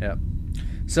 Yep.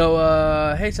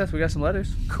 So, hey Seth, we got some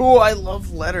letters. Cool. I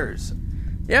love letters.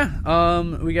 Yeah.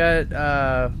 We got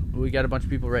a bunch of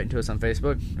people writing to us on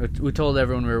Facebook. We told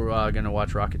everyone we were going to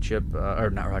watch Rocket Ship, or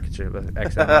not Rocket Ship,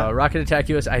 XM, Rocket Attack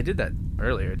US. I did that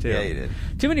earlier too. Yeah, you did.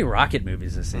 Too many Rocket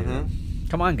movies this season.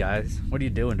 Come on, guys. What are you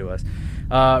doing to us?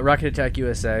 Rocket Attack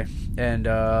USA, and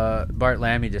Bart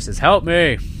Lammy just says, "Help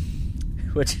me,"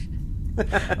 which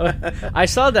I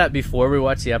saw that before we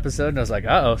watched the episode, and I was like,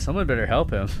 "Uh-oh, someone better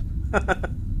help him."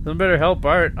 Someone better help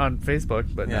Bart on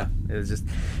Facebook, but no, it was just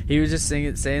he was just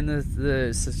saying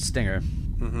the stinger,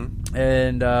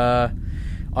 and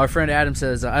our friend Adam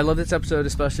says, "I love this episode,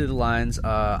 especially the lines.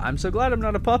 I'm so glad I'm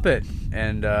not a puppet."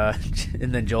 And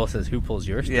then Joel says, "Who pulls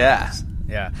your strings?"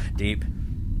 Yeah, deep,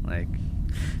 but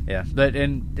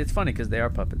it's funny because they are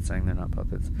puppets saying they're not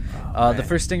puppets. The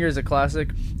first stinger is a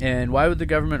classic, and why would the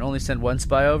government only send one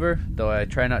spy over? Though I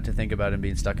try not to think about him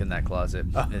being stuck in that closet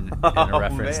in a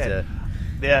reference to.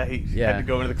 Yeah, he had to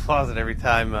go into the closet every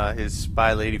time his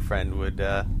spy lady friend would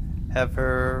have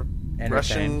her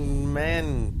Russian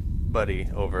man buddy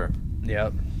over.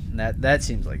 Yep. And that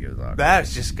seems like it was awkward.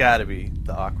 That's just got to be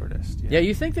the awkwardest. Yeah,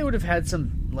 you think they would have had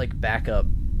some backup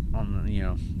on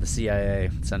the CIA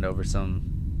send over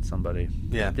somebody.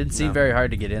 Yeah. It didn't seem very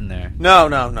hard to get in there. No.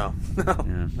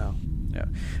 Yeah.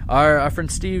 Our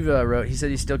friend Steve wrote. He said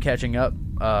he's still catching up,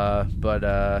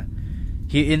 but.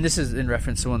 And this is in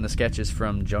reference to one of the sketches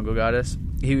from Jungle Goddess.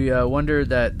 He wondered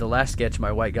that the last sketch,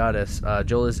 My White Goddess,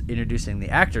 Joel is introducing the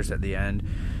actors at the end.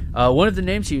 One of the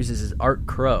names he uses is Art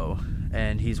Crow,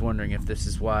 and he's wondering if this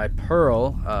is why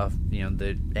Pearl,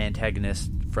 the antagonist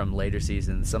from later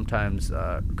seasons, sometimes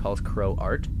calls Crow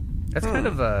Art. That's kind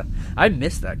of I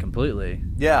missed that completely.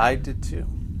 Yeah, I did too.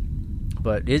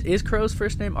 But is Crow's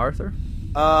first name Arthur?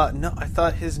 No, I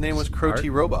thought his name was Crow T.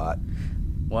 Robot.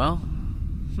 Well,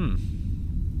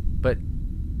 But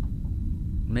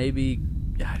maybe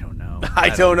I don't know. I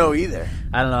don't know either.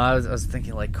 I don't know. I was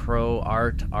thinking like Crow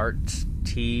Art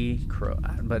T Crow,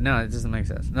 but no, it doesn't make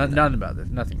sense. Nothing about this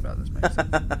makes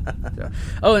sense. So.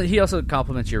 Oh, and he also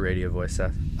compliments your radio voice,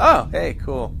 Seth. Oh, hey,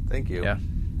 cool. Thank you. Yeah.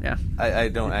 I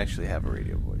don't actually have a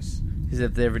radio voice. He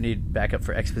said if they ever need backup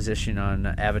for exposition on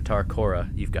Avatar Korra,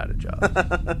 you've got a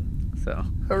job. So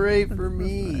hooray for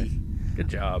me. Nice. Good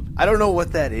job. I don't know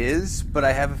what that is, but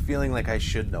I have a feeling like I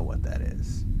should know what that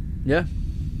is. Yeah,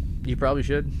 you probably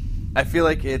should. I feel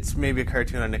like it's maybe a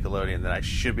cartoon on Nickelodeon that I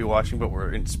should be watching, but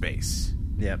we're in space.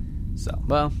 Yep. So.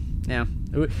 Well, yeah.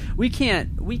 We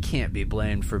can't be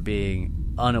blamed for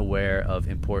being unaware of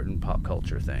important pop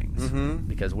culture things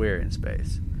because we're in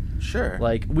space. Sure.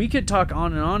 Like, we could talk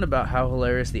on and on about how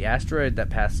hilarious the asteroid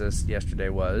that passed us yesterday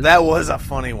was. That was a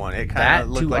funny one. It kind of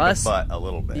looked like us, a butt a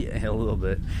little bit. Yeah, a little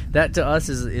bit. That to us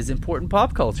is important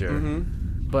pop culture.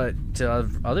 But to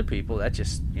other people, that's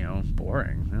just,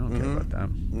 boring. I don't care about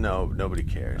them. No, nobody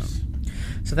cares. No.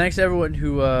 So thanks to everyone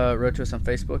who wrote to us on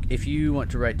Facebook. If you want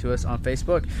to write to us on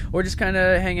Facebook or just kind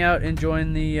of hang out and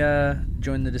join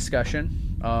the discussion,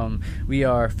 we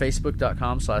are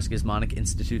facebook.com/Gizmonic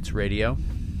Institutes Radio.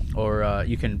 Or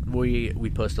you can we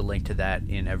post a link to that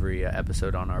in every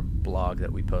episode on our blog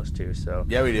that we post to. So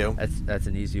yeah, we do. That's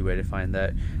an easy way to find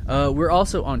that. We're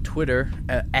also on Twitter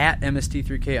at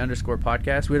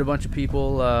MST3K_podcast. We had a bunch of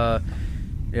people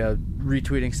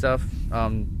retweeting stuff.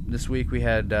 This week we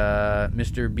had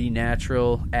Mr. B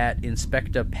Natural at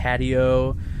Inspecta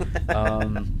Patio.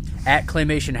 At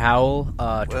Claymation Howl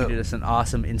tweeted us an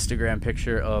awesome Instagram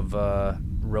picture of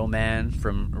Roman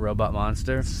from Robot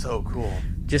Monster. So cool.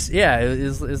 Just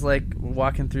it was like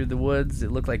walking through the woods.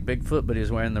 It looked like Bigfoot, but he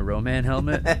was wearing the Roman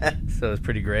helmet, so it was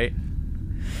pretty great.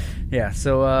 Yeah,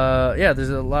 so there's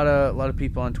a lot of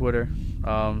people on Twitter.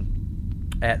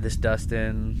 At this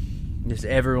Dustin, just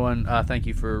everyone. Thank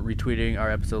you for retweeting our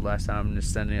episode last time and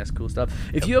just sending us cool stuff.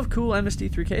 If you have cool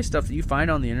MST3K stuff that you find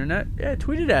on the internet,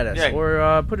 tweet it at us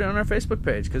or put it on our Facebook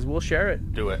page because we'll share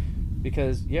it. Do it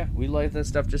because we like that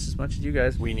stuff just as much as you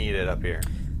guys. We need it up here.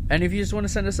 And if you just want to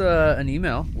send us an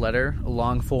email, letter, a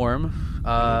long form,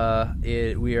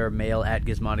 we are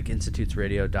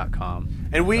mail@gizmonicinstitutesradio.com.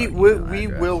 And we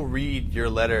will read your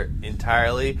letter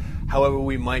entirely. However,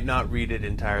 we might not read it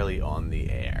entirely on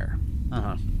the air.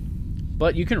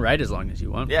 But you can write as long as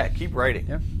you want. Yeah, keep writing.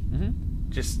 Yeah.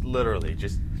 Just literally,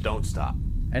 just don't stop.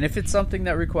 And if it's something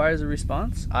that requires a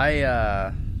response,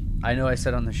 I know I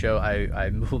said on the show I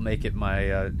will make it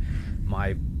my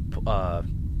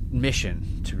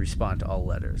mission to respond to all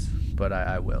letters, but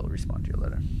I will respond to your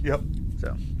letter. Yep.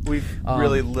 So we've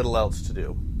really little else to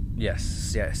do.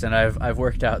 Yes, and I've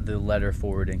worked out the letter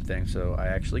forwarding thing, so I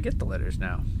actually get the letters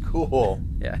now. Cool.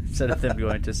 Yeah, instead of them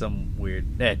going to some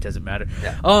weird. It doesn't matter.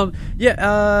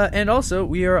 Yeah. And also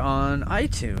we are on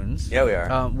iTunes. Yeah, we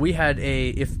are. We had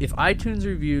if iTunes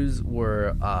reviews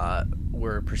were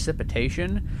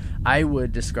precipitation, I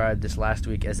would describe this last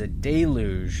week as a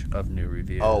deluge of new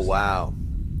reviews. Oh wow.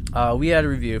 We had a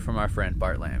review from our friend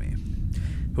Bart Lammy,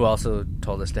 who also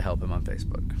told us to help him on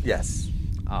Facebook. Yes.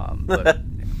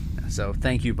 So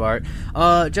thank you, Bart.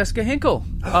 Jessica Hinkle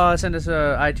sent us an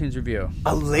iTunes review.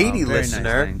 A lady very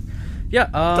listener. Nice thing. Yeah.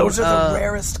 Those are the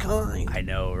rarest kind. I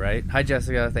know, right? Hi,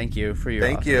 Jessica. Thank you for your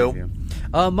Thank awesome you. review.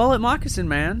 Mullet Moccasin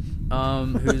Man,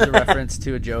 who's a reference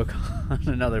to a joke on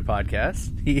another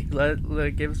podcast. He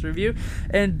gave us a review.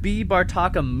 And B.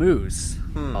 Bartaka Moose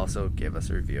also gave us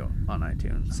a review on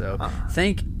iTunes. So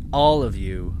thank all of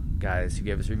you guys who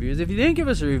gave us reviews. If you didn't give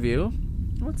us a review,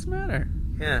 what's the matter?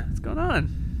 Yeah. What's going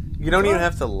on? You don't even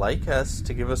have to like us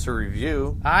to give us a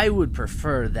review. I would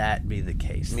prefer that be the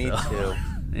case. Me too.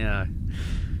 Yeah,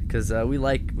 because we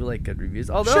like good reviews.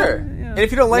 Although, Sure. Yeah. And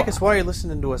if you don't like us, why are you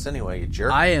listening to us anyway, you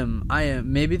jerk? I am.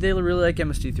 Maybe they really like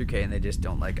MST3K and they just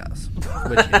don't like us.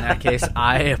 Which in that case,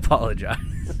 I apologize.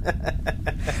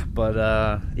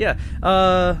 But yeah.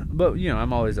 But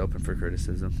I'm always open for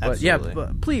criticism. But Absolutely. yeah,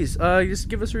 but please just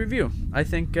give us a review. I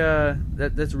think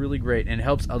that's really great and it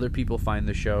helps other people find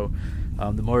the show.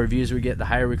 The more reviews we get, the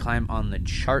higher we climb on the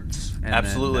charts. And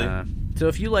Absolutely. So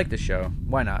if you like the show,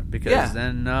 why not? Because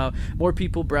then more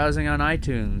people browsing on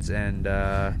iTunes and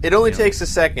it only takes a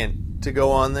second to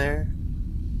go on there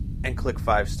and click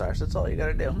 5 stars. That's all you got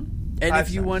to do. Mm-hmm. And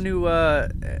if you want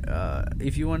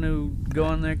to go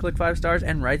on there, click 5 stars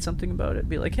and write something about it,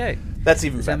 be like, hey, that's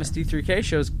even this better. MST3K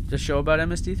show's the show about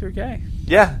MST3K.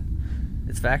 Yeah,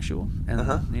 it's factual, and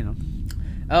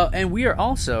and we are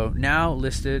also now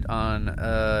listed on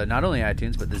not only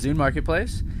iTunes but the Zune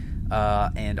Marketplace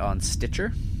and on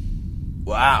Stitcher.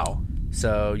 Wow!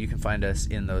 So you can find us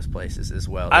in those places as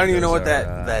well. I don't even know what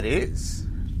that is.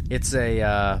 It's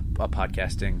a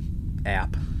podcasting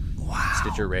app. Wow.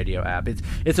 Stitcher radio app.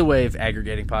 It's a way of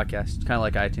aggregating podcasts, kind of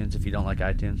like iTunes if you don't like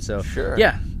iTunes. So sure.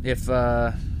 Yeah, if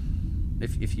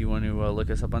you want to look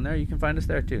us up on there, you can find us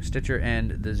there too. Stitcher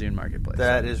and the Zune Marketplace.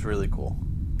 That is really cool.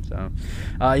 So,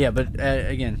 yeah, but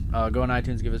again, go on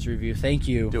iTunes, give us a review. Thank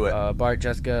you. Do it. Bart,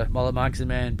 Jessica, Mullet Moccasin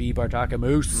Man, B. Bartaka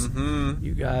Moose. Mm-hmm.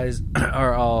 You guys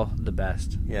are all the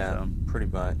best. Yeah, so. Pretty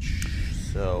much.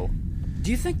 So,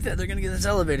 do you think that they're going to get this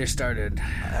elevator started?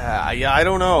 Yeah, I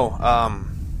don't know.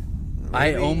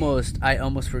 I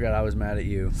almost forgot I was mad at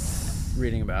you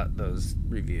reading about those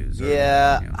reviews.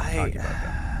 Yeah, I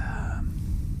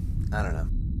don't know.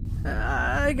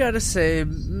 I gotta say,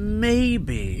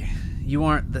 maybe you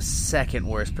aren't the second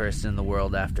worst person in the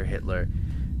world after Hitler.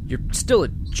 You're still a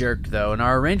jerk, though, and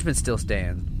our arrangement still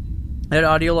stands. That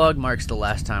audio log marks the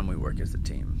last time we work as a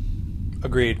team.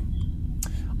 Agreed.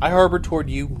 I harbor toward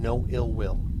you no ill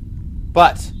will.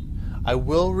 But I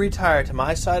will retire to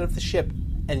my side of the ship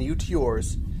and you to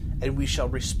yours, and we shall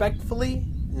respectfully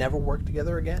never work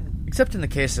together again. Except in the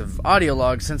case of audio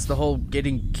log, since the whole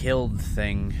getting killed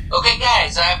thing. Okay,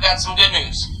 guys, I've got some good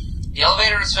news. The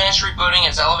elevator has finished rebooting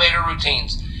its elevator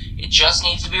routines. It just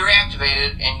needs to be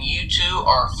reactivated, and you two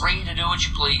are free to do what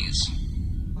you please.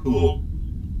 Cool.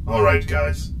 Alright,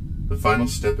 guys. The final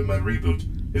step in my reboot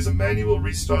is a manual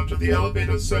restart of the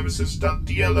elevator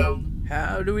services.dll.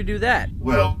 How do we do that?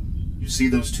 Well, you see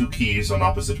those 2 keys on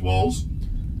opposite walls?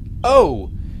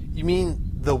 Oh, you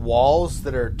mean the walls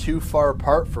that are too far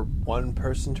apart for one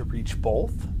person to reach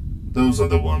both? Those are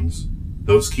the ones.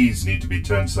 Those keys need to be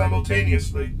turned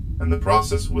simultaneously, and the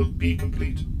process will be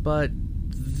complete. But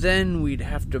then we'd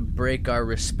have to break our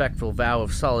respectful vow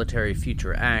of solitary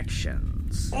future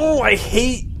actions. Oh, I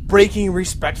hate breaking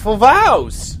respectful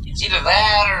vows! It's either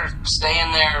that or stay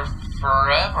in there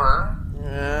forever.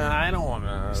 I don't want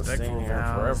to stay here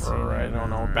forever. I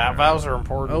don't know. Vows are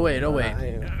important. Oh, wait.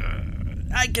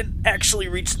 I can actually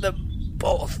reach them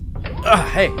both.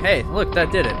 Hey, look,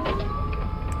 that did it.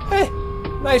 Hey,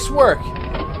 nice work.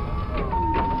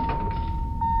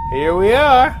 Here we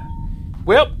are.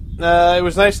 Well, it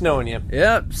was nice knowing you.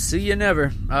 Yep, see you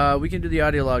never. We can do the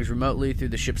audio logs remotely through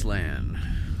the ship's LAN.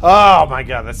 Oh my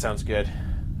god, that sounds good.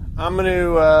 I'm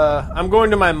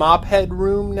going to my mop head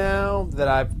room now that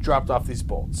I've dropped off these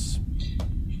bolts.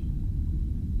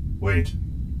 Wait.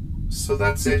 So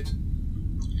that's it.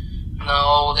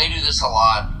 No, they do this a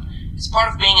lot. It's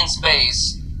part of being in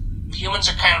space. Humans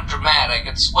are kind of dramatic.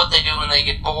 It's what they do when they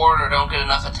get bored or don't get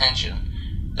enough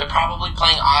attention. They're probably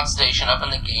playing Odd Station up in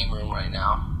the game room right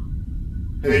now.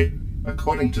 Hey,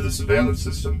 according to the surveillance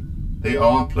system, they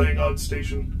are playing Odd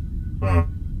Station. Huh.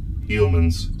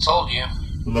 Humans. Told you.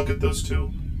 Look at those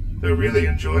two. They're really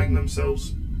enjoying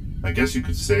themselves. I guess you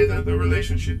could say that the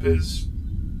relationship is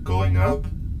going up.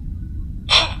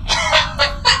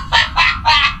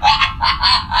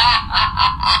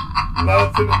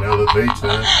 Love in an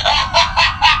elevator.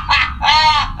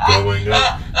 Going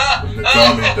up and they're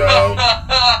coming down.